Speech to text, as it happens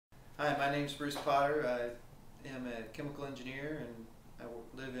Hi, my name is Bruce Potter. I am a chemical engineer and I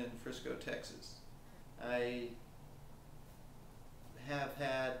live in Frisco, Texas. I have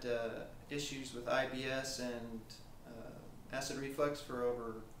had issues with IBS and acid reflux for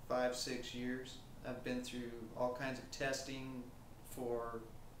over 5-6 years. I've been through all kinds of testing for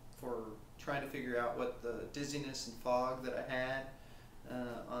trying to figure out what the dizziness and fog that I had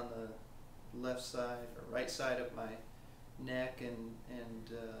on the left side or right side of my neck and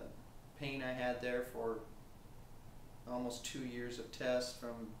pain I had there for almost 2 years of tests,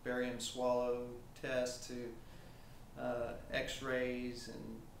 from barium swallow tests to x-rays,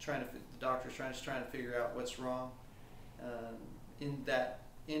 and the doctor's trying to figure out what's wrong. In that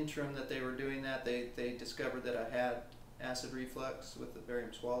interim that they were doing that, they discovered that I had acid reflux with the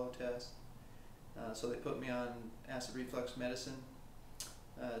barium swallow test. So they put me on acid reflux medicine.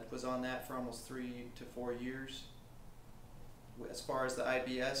 Was on that for almost 3 to 4 years. As far as the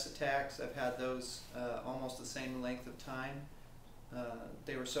IBS attacks, I've had those almost the same length of time.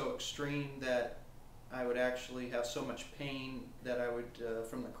 They were so extreme that I would actually have so much pain that I would,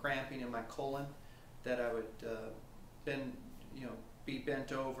 from the cramping in my colon, that I would be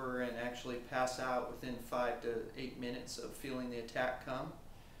bent over and actually pass out within 5 to 8 minutes of feeling the attack come.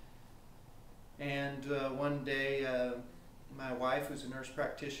 And one day, my wife, who's a nurse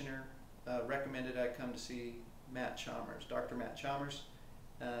practitioner, recommended I come to see Dr. Matt Chalmers,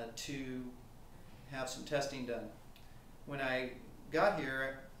 to have some testing done. When I got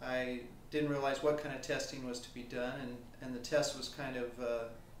here, I didn't realize what kind of testing was to be done, and the test was kind of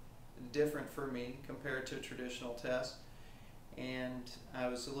different for me compared to a traditional test, and I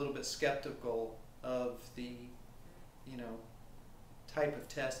was a little bit skeptical of the type of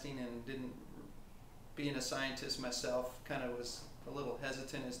testing, and didn't, being a scientist myself, kind of was a little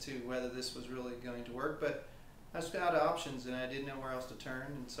hesitant as to whether this was really going to work. But I was out of options and I didn't know where else to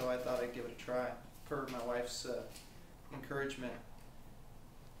turn, and so I thought I'd give it a try per my wife's encouragement.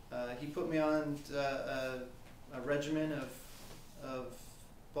 He put me on a regimen of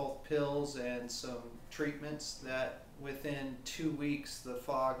both pills and some treatments that within 2 weeks the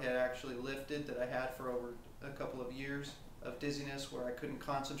fog had actually lifted that I had for over a couple of years of dizziness, where I couldn't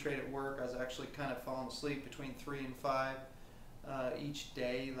concentrate at work. I was actually kind of falling asleep between 3 and 5 each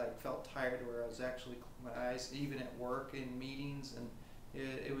day, felt tired where I was actually, my eyes, even at work in meetings, and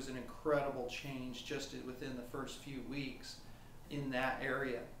it was an incredible change just within the first few weeks in that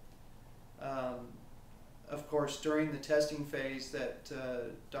area. Of course, during the testing phase that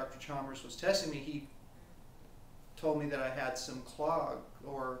Dr. Chalmers was testing me, he told me that I had some clog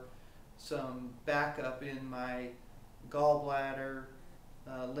or some backup in my gallbladder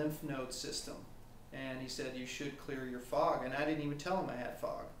lymph node system, and he said you should clear your fog. And I didn't even tell him I had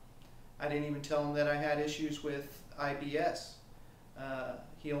fog. I didn't even tell him that I had issues with IBS.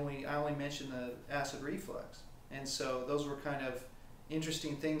 I only mentioned the acid reflux, and so those were kind of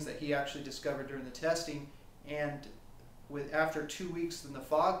interesting things that he actually discovered during the testing. And after 2 weeks in the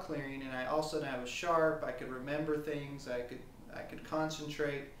fog clearing, and all of a sudden I was sharp, I could remember things, I could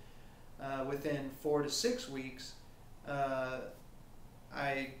concentrate. Within 4 to 6 weeks,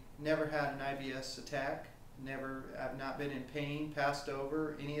 I never had an IBS attack, I've not been in pain, passed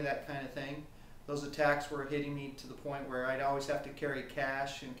over, any of that kind of thing. Those attacks were hitting me to the point where I'd always have to carry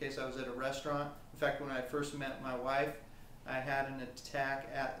cash in case I was at a restaurant. In fact, when I first met my wife, I had an attack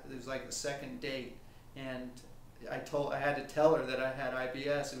it was like the second date, and I had to tell her that I had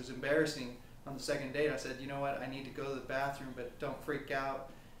IBS. It was embarrassing. On the second date, I said, you know what, I need to go to the bathroom, but don't freak out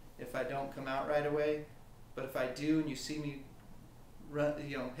if I don't come out right away. But if I do and you see me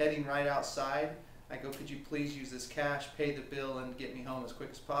heading right outside, I go, could you please use this cash, pay the bill, and get me home as quick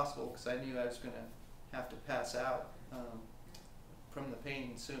as possible, because I knew I was going to have to pass out from the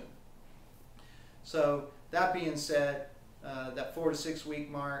pain soon. So that being said, that 4 to 6 week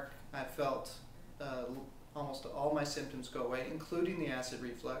mark, I felt almost all my symptoms go away, including the acid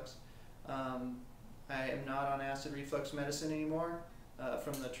reflux. I am not on acid reflux medicine anymore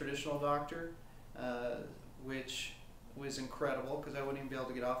from the traditional doctor, which was incredible, because I wouldn't even be able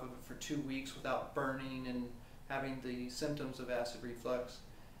to get off of it for 2 weeks without burning and having the symptoms of acid reflux.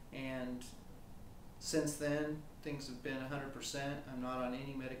 And since then, things have been 100%. I'm not on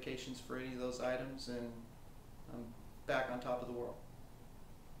any medications for any of those items, and I'm back on top of the world.